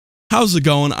How's it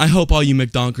going? I hope all you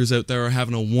McDonkers out there are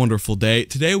having a wonderful day.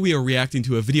 Today we are reacting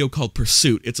to a video called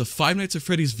Pursuit. It's a Five Nights at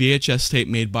Freddy's VHS tape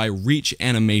made by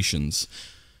ReachAnimations.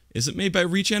 Is it made by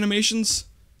ReachAnimations?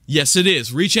 Yes, it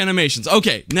is. ReachAnimations.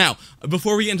 Okay, now,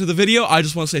 before we get into the video, I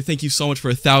just want to say thank you so much for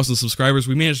 1,000 subscribers.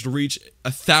 We managed to reach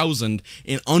 1,000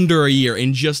 in under a year,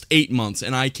 in just 8 months,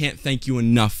 and I can't thank you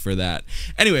enough for that.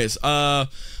 Anyways,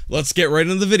 let's get right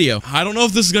into the video. I don't know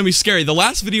if this is going to be scary. The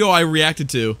last video I reacted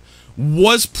to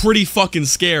was pretty fucking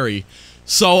scary,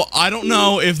 so I don't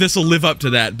know if this will live up to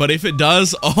that, but if it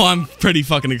does, oh, I'm pretty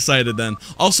fucking excited then.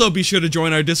 Also, be sure to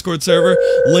join our Discord server,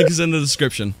 link is in the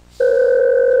description.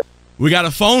 We got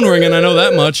a phone ringing, I know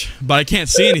that much, but I can't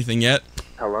see anything yet.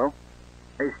 Hello?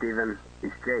 Hey Steven,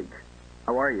 it's Jake.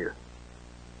 How are you?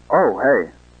 Oh,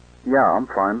 hey. Yeah, I'm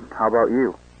fine. How about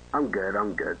you? I'm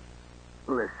good.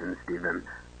 Listen, Steven,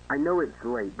 I know it's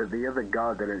late, but the other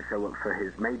guard didn't show up for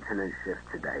his maintenance shift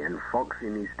today, and Foxy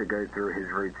needs to go through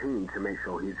his routine to make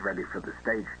sure he's ready for the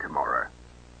stage tomorrow.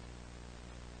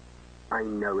 I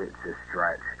know it's a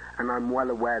stretch, and I'm well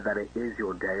aware that it is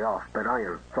your day off, but I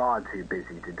am far too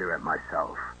busy to do it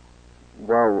myself.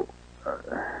 Well,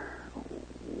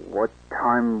 what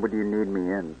time would you need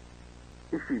me in?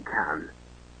 If you can,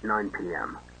 9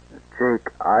 p.m. Jake,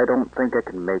 I don't think I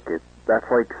can make it.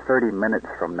 That's like 30 minutes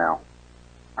from now.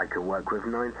 I can work with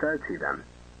 9:30 then.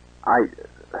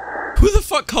 Who the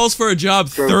fuck calls for a job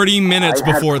 30 minutes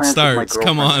before it starts?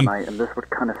 Come on. Tonight, and this would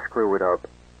kind of screw it up.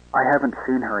 I haven't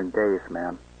seen her in days,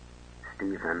 man.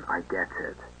 Steven, I get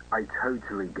it. I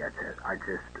totally get it.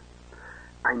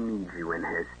 I need you in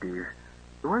here, Steve.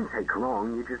 It won't take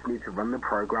long. You just need to run the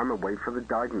program and wait for the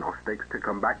diagnostics to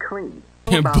come back clean.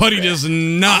 Yeah, Buddy does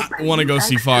not want to go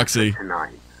see Foxy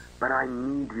tonight, but I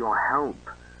need your help.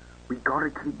 We gotta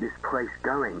keep this place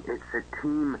going. It's a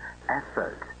team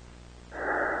effort.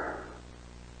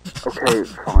 Okay,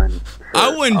 fine. Sure,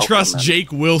 I wouldn't trust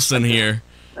Jake Wilson here.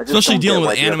 Especially dealing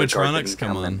with animatronics,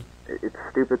 come on. It's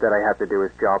stupid that I have to do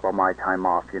his job on my time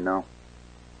off, you know?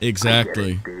 Exactly. I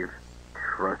get it, Steve.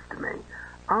 Trust me.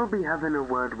 I'll be having a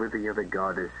word with the other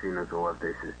guard as soon as all of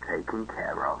this is taken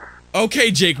care of. Okay,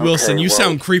 Jake Wilson, you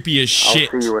sound creepy as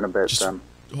shit. I'll see you in a bit, then.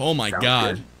 Oh my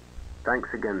god. Good. Thanks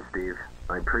again, Steve.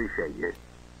 I appreciate you.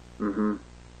 Mm-hmm.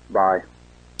 Bye.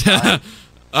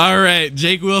 Alright,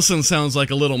 Jake Wilson sounds like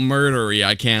a little murdery,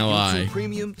 I can't lie.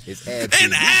 Premium is ad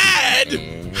An ad!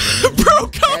 Bro,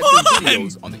 come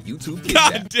on! The YouTube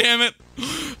God damn it!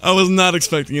 I was not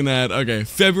expecting an ad. Okay,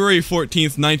 February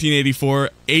 14th, 1984,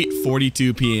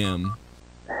 8:42 p.m.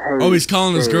 Hey, oh, he's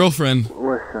calling his girlfriend.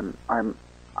 Listen,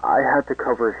 I had to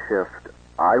cover a shift.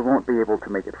 I won't be able to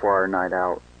make it for our night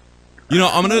out. You know,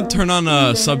 I'm gonna turn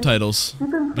on subtitles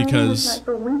because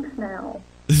for weeks now.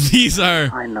 these are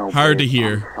hard to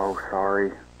hear. I'm so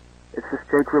sorry. It's just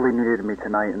Jake really needed me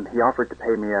tonight, and he offered to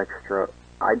pay me extra.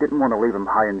 I didn't want to leave him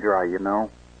high and dry, you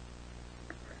know?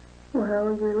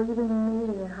 Well, you're leaving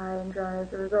me high and dry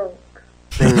as a result.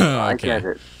 I get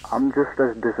it. I'm just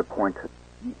as disappointed.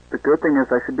 The good thing is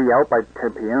I should be out by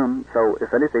 10 p.m., so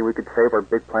if anything, we could save our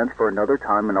big plans for another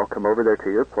time, and I'll come over there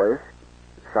to your place.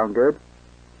 Sound good?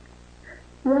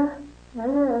 Yeah, I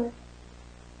guess.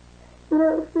 You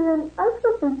know, Steven, I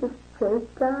still think this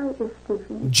Jake guy is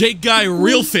fishy. Jake guy,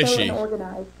 real fishy. He's so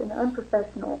unorganized and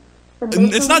unprofessional.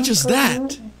 And it's not just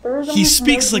that. He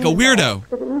speaks like a weirdo.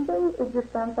 But anything, it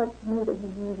just sounds like to me that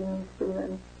he's using you,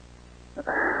 Steven.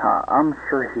 I'm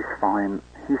sure he's fine.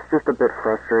 He's just a bit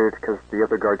frustrated because the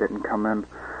other guard didn't come in.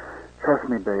 Trust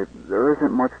me, babe, there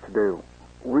isn't much to do.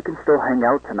 We can still hang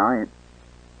out tonight.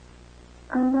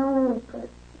 I know, but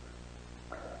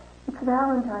it's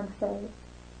Valentine's Day.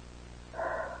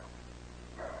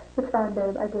 It's fine,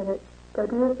 babe. I get it. Go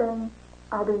do your thing.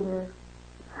 I'll be here.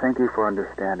 Thank you for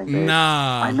understanding, babe.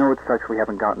 Nah. I know it sucks we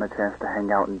haven't gotten a chance to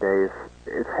hang out in days.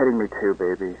 It's hitting me too,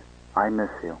 baby. I miss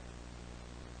you.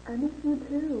 I miss you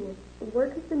too.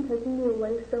 Work has been taking me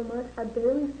away so much, I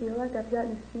barely feel like I've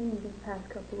gotten to see you these past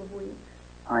couple of weeks.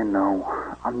 I know.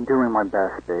 I'm doing my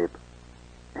best, babe.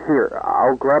 Here,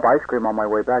 I'll grab ice cream on my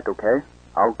way back, okay?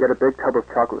 I'll get a big tub of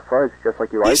chocolate fudge, just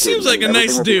like you like. He seems like a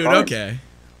nice dude, okay.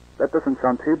 That doesn't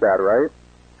sound too bad, right?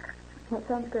 That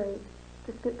sounds great.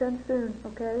 Just get done soon,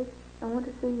 okay? I want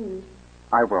to see you.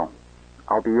 I will.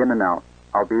 I'll be in and out.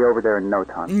 I'll be over there in no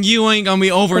time. You ain't gonna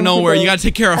be over nowhere. You gotta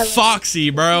take care of Foxy,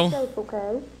 bro. Safe,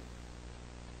 okay?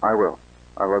 I will.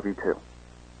 I love you too.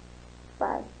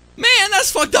 Bye. Man,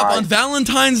 that's fucked up. On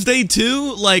Valentine's Day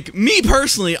too. Like me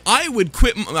personally, I would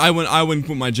quit. I wouldn't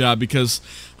quit my job because,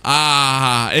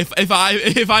 if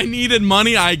I needed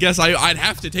money, I guess I'd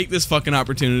have to take this fucking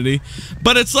opportunity.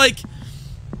 But it's like,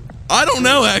 I don't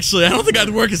know, actually. I don't think I'd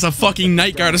work as a fucking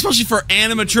night guard, especially for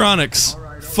animatronics.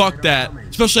 Fuck that.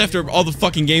 Especially after all the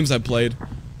fucking games I've played.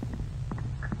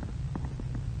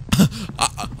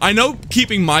 I know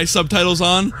keeping my subtitles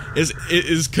on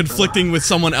is conflicting with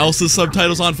someone else's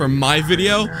subtitles on for my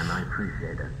video,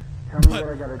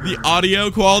 but the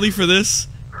audio quality for this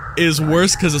is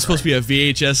worse because it's supposed to be a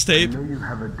VHS tape.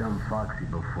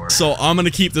 So I'm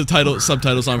gonna keep the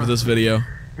subtitles on for this video.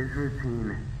 His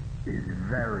routine is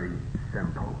very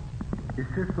simple. It's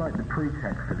just like the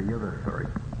pre-check for the other three.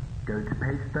 Go to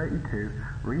page 32,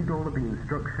 read all of the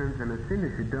instructions, and as soon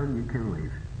as you're done, you can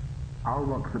leave. I'll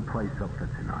lock the place up for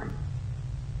tonight.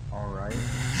 Alright?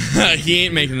 He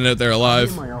ain't making it out there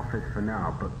alive. I'm in my office for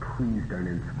now, but please don't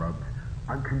interrupt.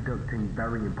 I'm conducting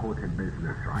very important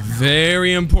business right now.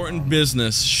 Very important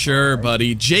business. Sure,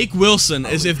 buddy. Jake Wilson.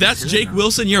 As if that's Jake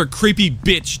Wilson, you're a creepy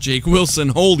bitch, Jake Wilson.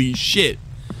 Holy shit.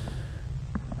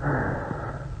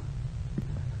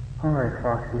 Alright,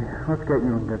 Foxy. Let's get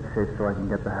you in good shape so I can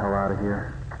get the hell out of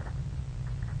here.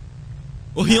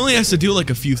 Well, he only has to do like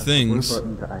a few things. Blue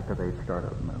button to activate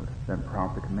startup mode. Then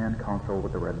prompt the command console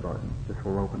with the red button. This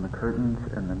will open the curtains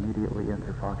and immediately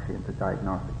enter Foxy into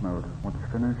diagnostic mode. Once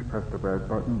finished, press the red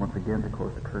button once again to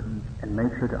close the curtains, and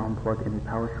make sure to unplug any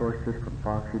power sources from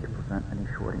Foxy to prevent any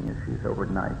shorting issues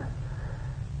overnight.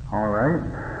 Alright,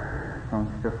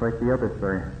 sounds just like the other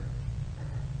three.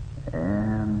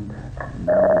 And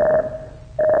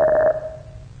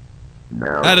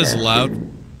now that is loud.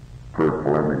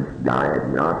 Performance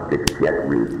diagnostic check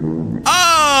routine.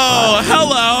 Oh,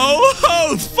 hello!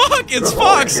 Oh, fuck, it's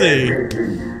Foxy!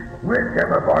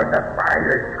 Whichever part the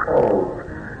finest calls.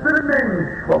 The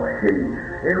name's Foxy,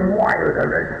 and while the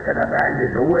rest of the band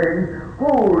is away,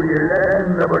 all you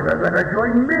landlubbers are gonna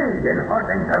join me in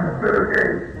hunting some booty.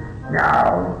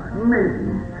 Now,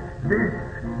 maybe this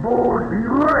board be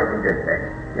ready to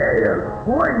set sail.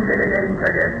 Wind it into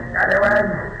the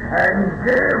scallywags and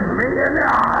give me a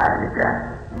nod.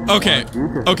 Okay.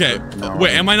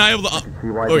 Wait, am I not able to?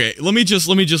 Okay, let me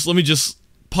just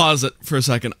pause it for a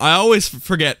second. I always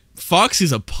forget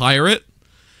Foxy's a pirate.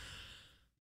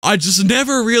 I just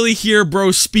never really hear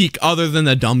bro speak other than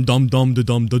the dum dum dum da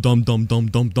dum da dum dum dum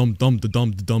dum dum dum da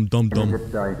dum da dum dum dum.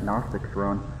 This diagnostics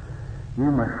run. You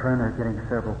and my friend are getting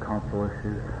several console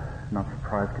issues. Not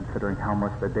surprised considering how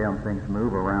much the damn things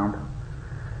move around.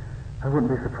 I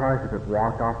wouldn't be surprised if it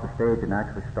walked off the stage and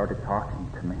actually started talking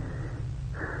to me.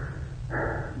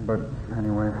 But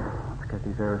anyways, let's get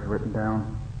these errors written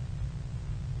down.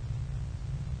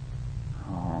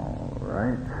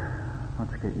 Alright,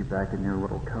 let's get you back in your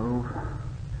little cove.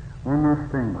 One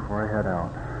last thing before I head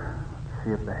out. Let's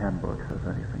see if the handbook says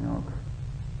anything else.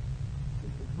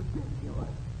 This is ridiculous.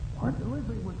 What?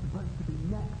 Delivery was supposed to be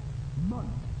next month.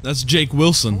 That's Jake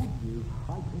Wilson.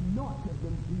 I cannot get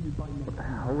them to you by next What the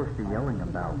hell is he yelling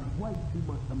about? way too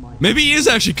much of my Maybe he is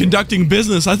actually conducting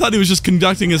business. I thought he was just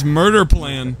conducting his murder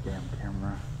plan. Damn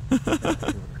camera. Let's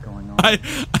see what's going on.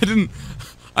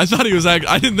 I thought he was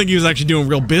I didn't think he was actually doing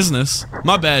real business.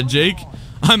 My bad, Jake.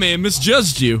 I may have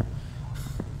misjudged you.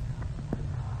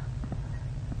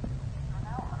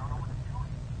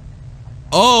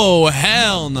 Oh,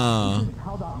 hell nah.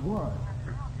 how that works.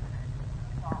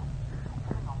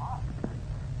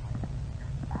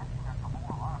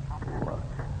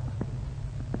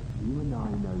 You and I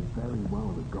know very well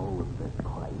the goal of this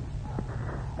place.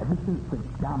 Ever since the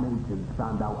scam agents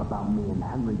found out about me and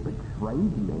Henry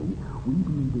betrayed me, we've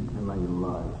needed to lay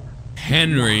low.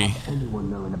 Henry. Anyone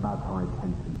knowing about our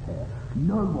intentions here?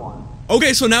 No one.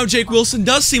 Okay, so now Jake Wilson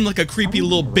does seem like a creepy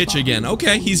little bitch again.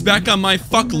 Okay, he's back on my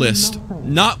fuck list.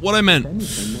 Not what I meant.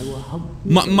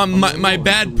 My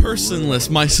bad person list,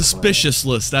 my suspicious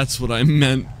list, that's what I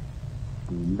meant.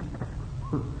 I'm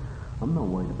not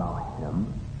worried about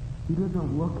him. He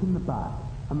doesn't look in the back,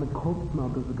 and the corpse smell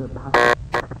doesn't go past.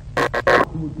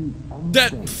 He would do anything.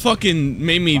 That fucking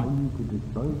made me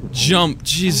jump,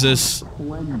 Jesus.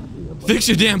 Fix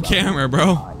your damn camera,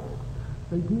 bro.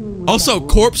 Also,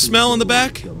 corpse smell in the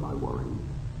back?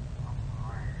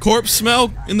 Corpse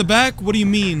smell in the back? What do you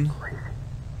mean?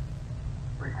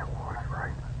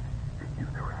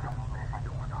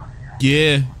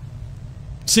 Yeah.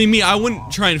 See me, I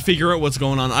wouldn't try and figure out what's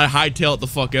going on. I hightail it the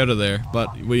fuck out of there.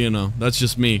 But, well, you know, that's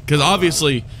just me. Because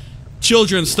obviously,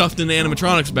 children stuffed in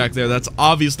animatronics back there. That's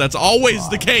obvious. That's always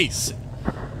the case.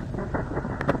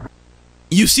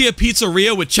 You see a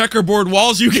pizzeria with checkerboard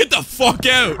walls, you get the fuck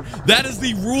out. That is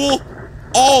the rule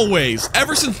always.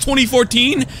 Ever since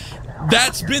 2014,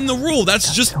 that's been the rule.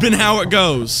 That's just been how it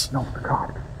goes. No,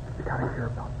 God, you gotta hear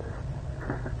about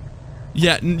this.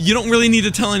 Yeah, you don't really need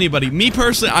to tell anybody. Me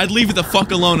personally, I'd leave it the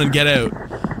fuck alone and get out.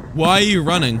 Why are you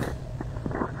running?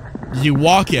 You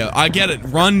walk out. I get it.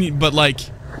 Run, but like...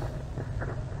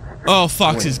 Oh,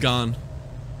 Foxy's gone.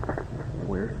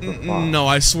 Where's the fox? No,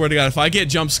 I swear to God, if I get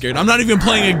jump scared, I'm not even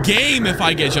playing a game if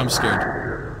I get jump scared.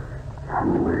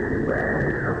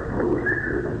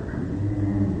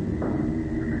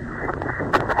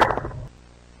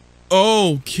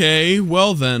 Okay,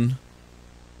 well then.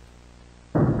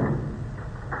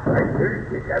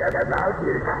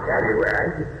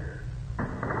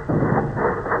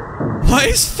 Why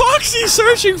is Foxy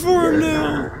searching for him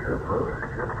now?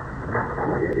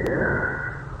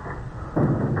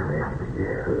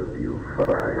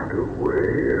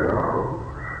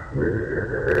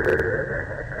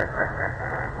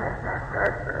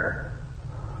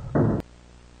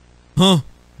 Huh.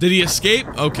 Did he escape?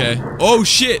 Okay. Oh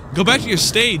shit! Go back to your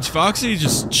stage, Foxy.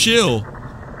 Just chill.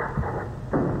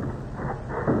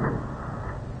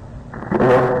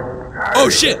 Oh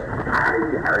shit!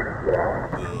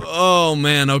 Oh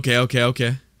man. Okay.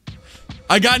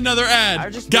 I got another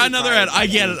ad. Got another ad. I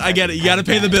get it. You gotta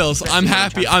pay the bills. I'm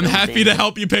happy to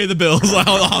help you pay the bills.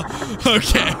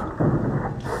 Okay.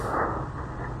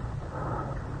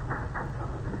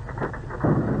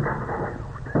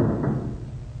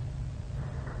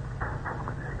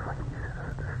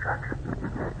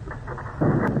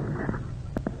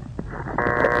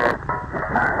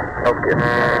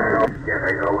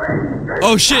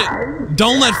 Oh shit!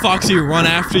 Don't let Foxy run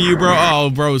after you, bro. Oh,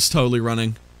 bro's totally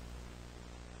running.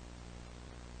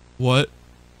 What?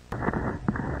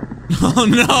 Oh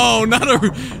no, not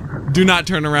a... Do not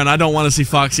turn around. I don't want to see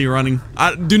Foxy running.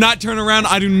 Do not turn around.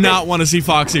 I do not want to see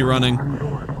Foxy running.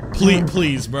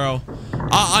 Please, bro.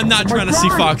 I'm not trying to see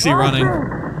Foxy running.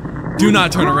 Do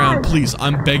not turn around, please.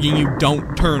 I'm begging you,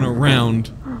 don't turn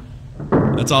around.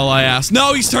 That's all I ask.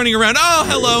 No, he's turning around. Oh,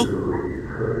 hello.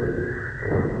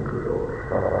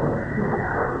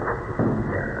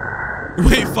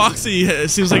 Wait, Foxy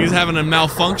seems like he's having a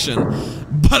malfunction.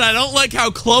 But I don't like how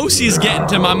close he's getting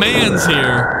to my mans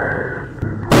here.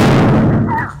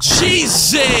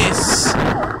 Jesus!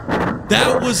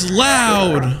 That was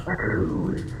loud.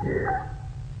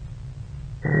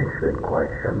 It's been quite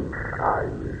some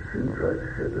time since I've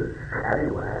seen a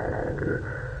scallywag.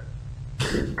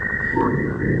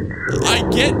 I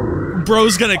get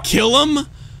bro's gonna kill him,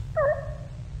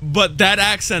 but that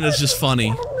accent is just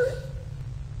funny.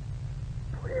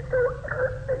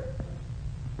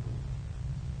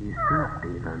 You see,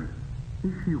 Stephen,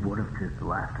 if you would have just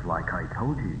left like I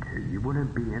told you to, you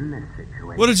wouldn't be in this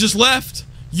situation. Would have just left?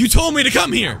 You told me to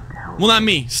come here! Well, not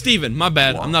me. Steven, my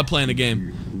bad. I'm not playing a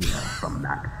game. From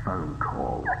that phone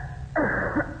call.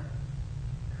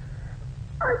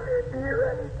 I didn't hear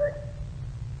anything.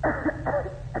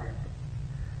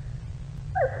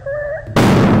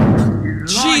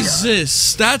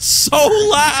 Jesus, that's so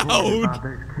loud! About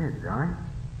those kids, eh?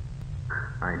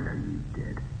 I know you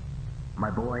did. My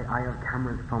boy, I have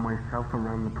cameras for myself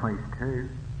around the place too.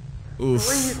 Oof.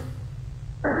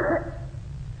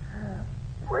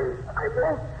 Please, I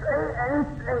won't say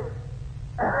anything.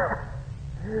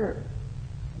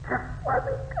 Just let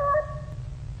me go,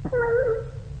 please.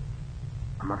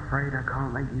 I'm afraid I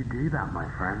can't let you do that, my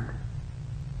friend.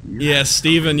 Yeah,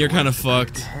 Steven, you're kind of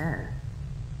fucked. Stephen,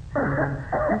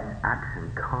 this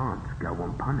action can't go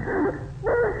unpunished.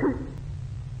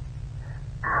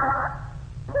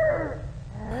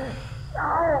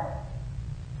 No.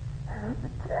 It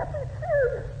can't be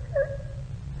serious.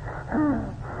 Come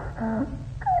on.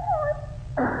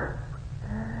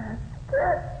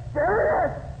 Get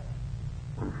serious.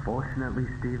 Unfortunately,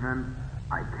 Stephen,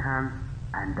 I can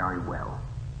and I will.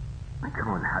 I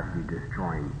can't have you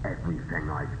destroying everything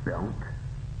I've built.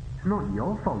 It's not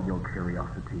your fault your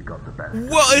curiosity got the best.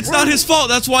 Well, it's not his fault.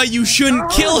 That's why you shouldn't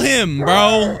kill him,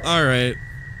 bro. Alright.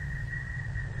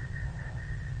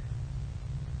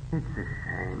 It's a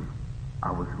shame.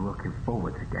 I was looking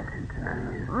forward to getting to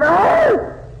know you.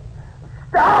 No!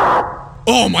 Stop!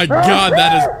 Oh my god,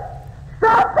 that is...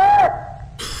 Stop it!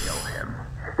 Kill him.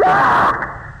 Stop!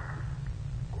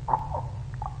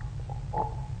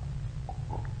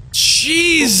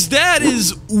 Jeez, that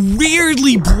is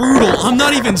weirdly brutal. I'm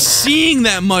not even seeing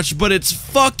that much, but it's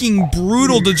fucking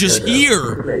brutal to just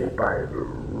hear. Play by the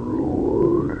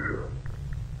rules.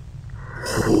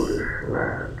 Foolish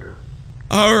lad.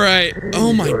 Alright,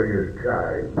 oh my... Enjoy your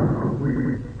time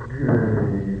with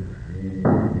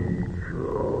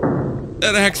Daisy.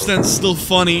 That accent's still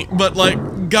funny, but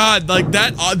like, god, like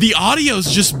that, the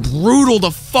audio's just brutal to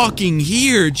fucking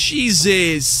hear.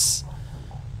 Jesus.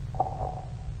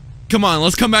 Come on,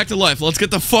 let's come back to life. Let's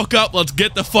get the fuck up. Let's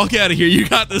get the fuck out of here. You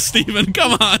got this, Steven.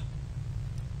 Come on.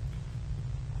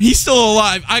 He's still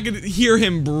alive. I could hear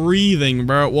him breathing,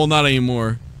 bro. Well, not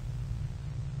anymore.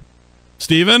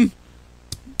 Steven?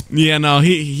 Yeah, no,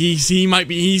 he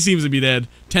seems to be dead.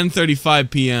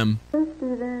 10:35 p.m. Hey,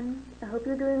 Steven. I hope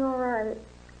you're doing alright.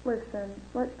 Listen,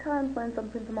 let's try and plan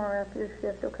something tomorrow after your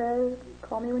shift, okay?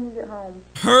 Call me when you get home.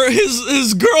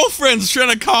 His girlfriend's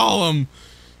trying to call him.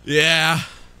 Yeah.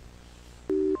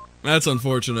 That's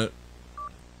unfortunate.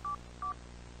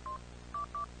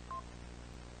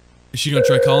 Is she gonna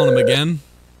try calling him again?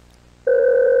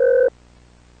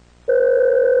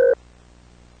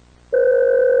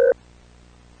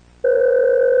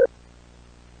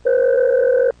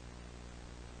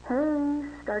 Hey,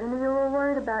 starting to get a little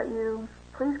worried about you.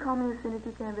 Please call me as soon as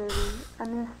you can, baby. I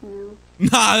miss you.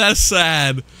 Nah, that's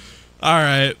sad.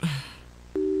 Alright.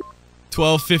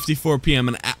 12:54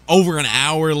 p.m. Over an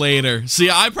hour later. See,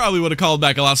 I probably would have called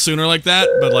back a lot sooner like that,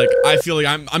 but like I feel like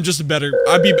I'm just a better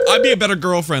I'd be a better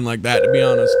girlfriend like that, to be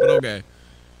honest, but okay.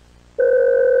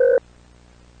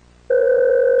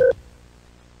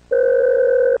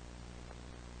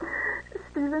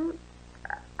 Steven,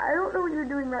 I don't know what you're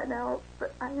doing right now,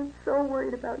 but I am so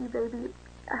worried about you, baby.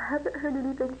 I haven't heard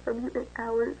anything from you in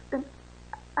hours, and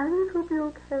I just hope you're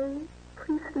okay.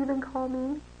 Please, Steven, call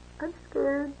me. I'm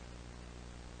scared.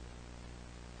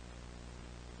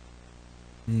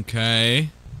 Okay.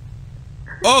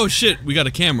 Oh shit, we got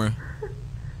a camera.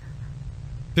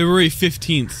 February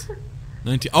 15th.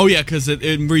 19. Oh yeah, because it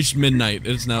reached midnight.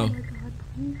 It's now. Oh my God,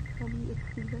 please tell me it's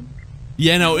Steven.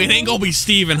 Yeah, no, it ain't gonna be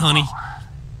Steven, honey.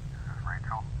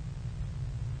 Rachel?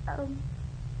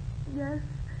 Yes.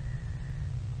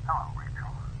 Hello,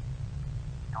 Rachel.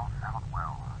 You don't sound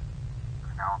well.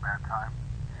 Is now a bad time?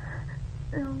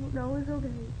 No, it's okay.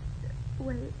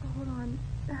 Wait, hold on.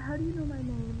 How do you know my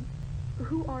name?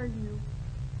 Who are you?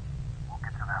 We'll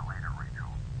get to that later, Rachel.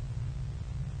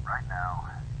 Right now,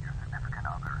 your significant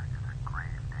other is in grave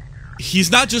danger. He's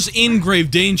not just in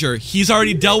grave danger. He's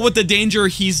already dealt with the danger.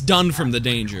 He's done from the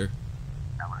danger.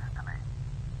 Now listen to me.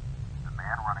 The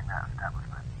man running that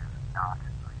establishment is not who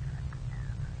you think he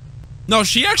is. No,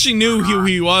 she actually knew who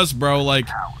he was, bro. Like,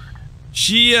 Coward.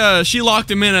 she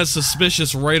locked him in as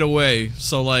suspicious right away.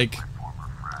 So like, Former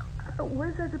friend. What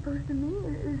is that supposed to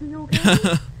mean? Is he okay?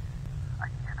 I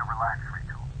need you to relax,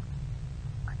 Rachel.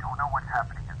 I don't know what's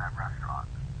happening in that restaurant,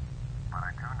 but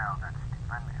I do know that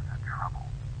Steven is in trouble.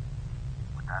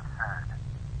 With that said,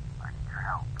 I need your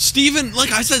help. Steven,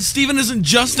 like I said, Steven isn't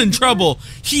just in trouble.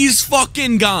 He's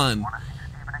fucking gone. Want to see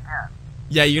Steven again?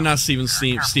 Yeah, you're not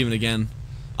Steven again.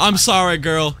 I'm sorry,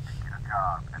 girl. Get a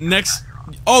job at Next.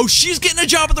 Oh, she's getting a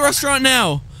job at the restaurant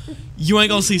now. You ain't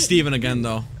gonna see Steven again,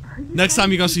 though. Next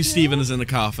time you're gonna see Steven is in the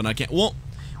coffin. I can't. Well,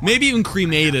 maybe even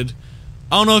cremated.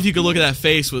 I don't know if you could look at that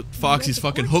face with Foxy's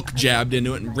fucking hook jabbed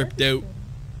into it and ripped out.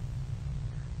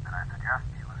 and I suggest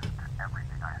you listen to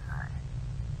everything I say,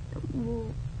 Well,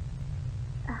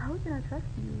 how can I trust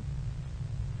you?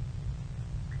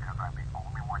 because I'm the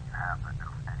only one you have that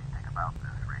knows anything about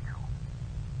this, Rachel.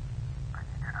 I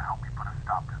need you to help me put a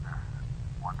stop to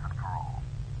this, once and for all.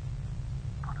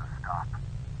 Put a stop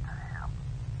to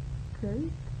him.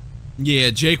 Jake? Yeah,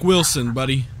 Jake Wilson,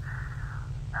 buddy.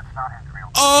 That's not his real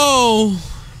name. Oh,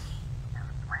 His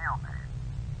real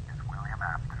name is William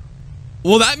Afton.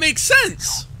 well, that makes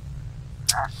sense.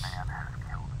 That man has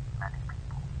killed many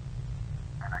people,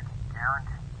 and I can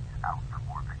guarantee he's out for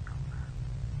more victims.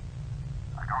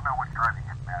 I don't know what's driving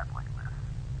him mad like this,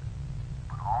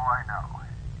 but all I know is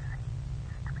he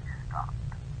needs to be stopped.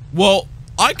 Well,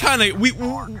 I kind of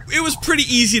it was pretty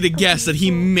easy to guess that he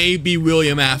may be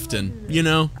William Afton. You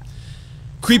know,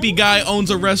 creepy guy owns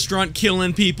a restaurant,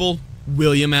 killing people.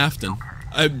 William Afton.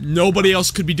 Nobody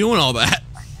else could be doing all that.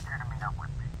 I need you to meet up with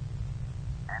me.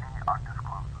 Any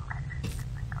undisclosed location you can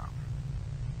think of.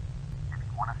 If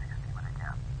you want to see Steven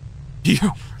again,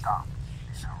 help stop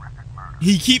these horrific murders.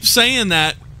 He keeps saying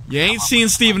that. You ain't seeing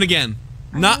Steven again.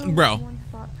 Not, I know bro. one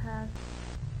spot pass.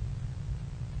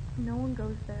 No one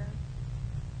goes there.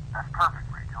 That's perfect,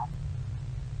 Rachel.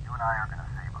 You and I are going to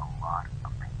save a lot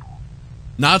of people.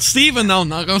 Not Steven, though.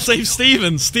 Not gonna save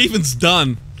Steven. Steven's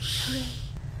done.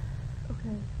 Okay.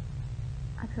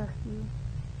 I trust you.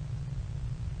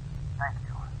 Thank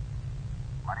you.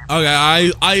 My name's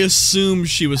Okay, I assume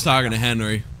she was talking to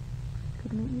Henry. Good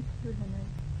to meet you too, Henry.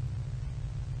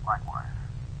 Likewise.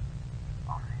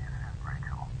 I'll see you soon,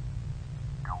 Rachel.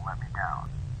 Don't let me down.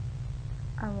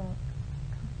 I won't.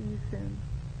 I'll see you soon.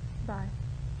 Bye.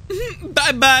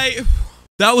 Bye bye.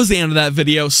 that was the end of that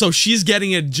video. So she's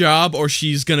getting a job, or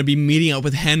she's going to be meeting up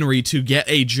with Henry to get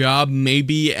a job,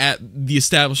 maybe at the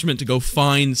establishment to go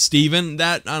find Steven.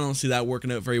 That, I don't see that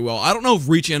working out very well. I don't know if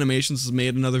ReachAnimations has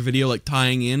made another video like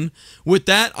tying in with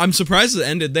that. I'm surprised it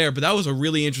ended there, but that was a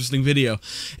really interesting video.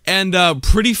 And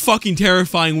pretty fucking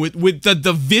terrifying with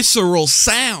the visceral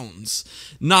sounds.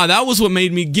 Nah, that was what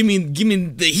made me give me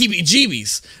the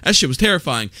heebie-jeebies. That shit was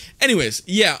terrifying. Anyways,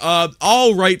 yeah,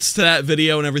 all rights to that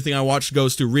video and everything I watched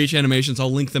goes to ReachAnimations.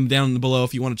 I'll link them down below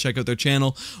if you want to check out their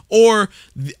channel, or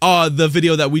the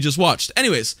video that we just watched.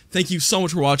 Anyways, thank you so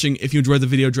much for watching. If you enjoyed the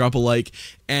video, drop a like.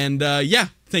 And yeah,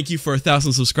 thank you for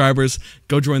 1,000 subscribers.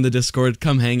 Go join the Discord,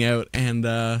 come hang out,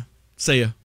 and see ya.